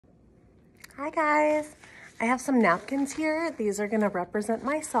Hi guys, I have some napkins here. These are gonna represent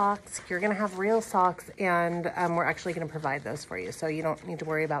my socks. You're gonna have real socks and we're actually gonna provide those for you. So you don't need to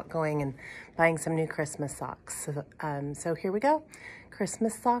worry about going and buying some new Christmas socks. So here we go.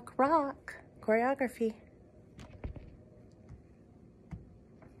 Christmas sock rock choreography.